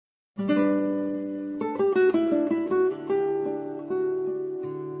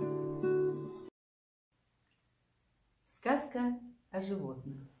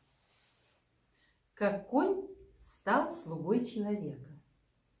животных. Как конь стал слугой человека.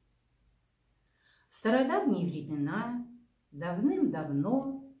 В стародавние времена,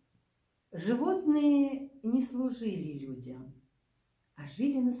 давным-давно, животные не служили людям, а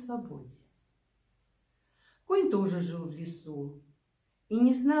жили на свободе. Конь тоже жил в лесу и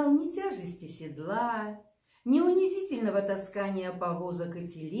не знал ни тяжести седла, ни унизительного таскания повозок и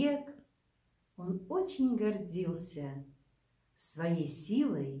телег. Он очень гордился своей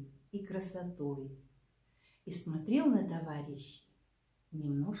силой и красотой и смотрел на товарищей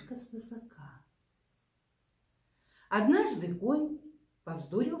немножко свысока. Однажды конь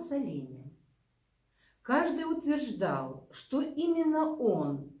повздорил с оленем. Каждый утверждал, что именно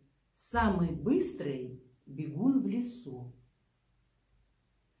он самый быстрый бегун в лесу.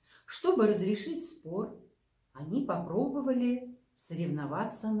 Чтобы разрешить спор, они попробовали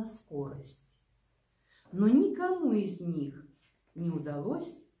соревноваться на скорость. Но никому из них не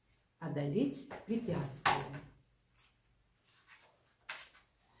удалось одолеть препятствие.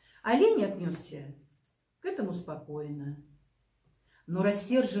 Олень отнесся к этому спокойно, но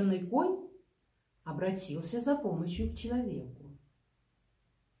рассерженный конь обратился за помощью к человеку.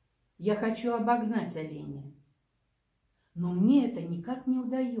 «Я хочу обогнать оленя, но мне это никак не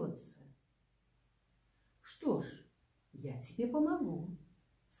удается». «Что ж, я тебе помогу»,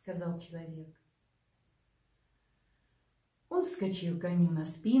 — сказал человек. Он вскочил коню на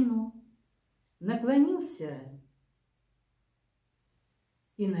спину, наклонился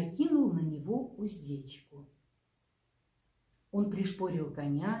и накинул на него уздечку. Он пришпорил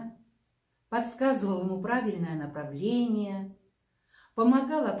коня, подсказывал ему правильное направление,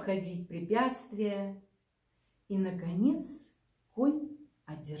 помогал обходить препятствия, и, наконец, конь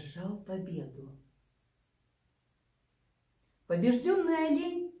одержал победу. Побежденный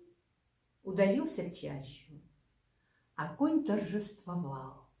олень удалился в чащу, а конь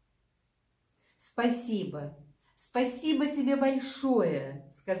торжествовал. «Спасибо, спасибо тебе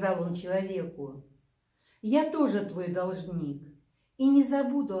большое», — сказал он человеку. «Я тоже твой должник и не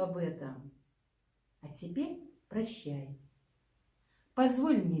забуду об этом. А теперь прощай.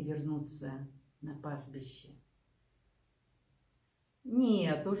 Позволь мне вернуться на пастбище».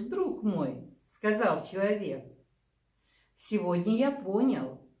 «Нет уж, друг мой», — сказал человек, — «сегодня я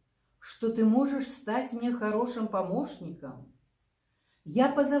понял, что ты можешь стать мне хорошим помощником.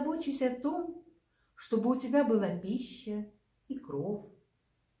 Я позабочусь о том, чтобы у тебя была пища и кров,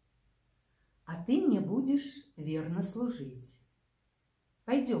 а ты мне будешь верно служить.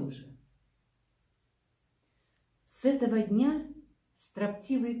 Пойдем же». С этого дня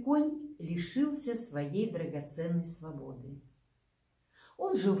строптивый конь лишился своей драгоценной свободы.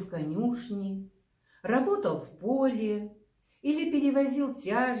 Он жил в конюшне, работал в поле или перевозил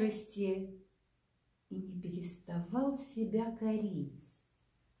тяжести и не переставал себя корить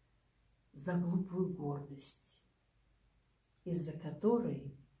за глупую гордость, из-за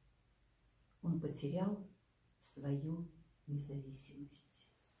которой он потерял свою независимость.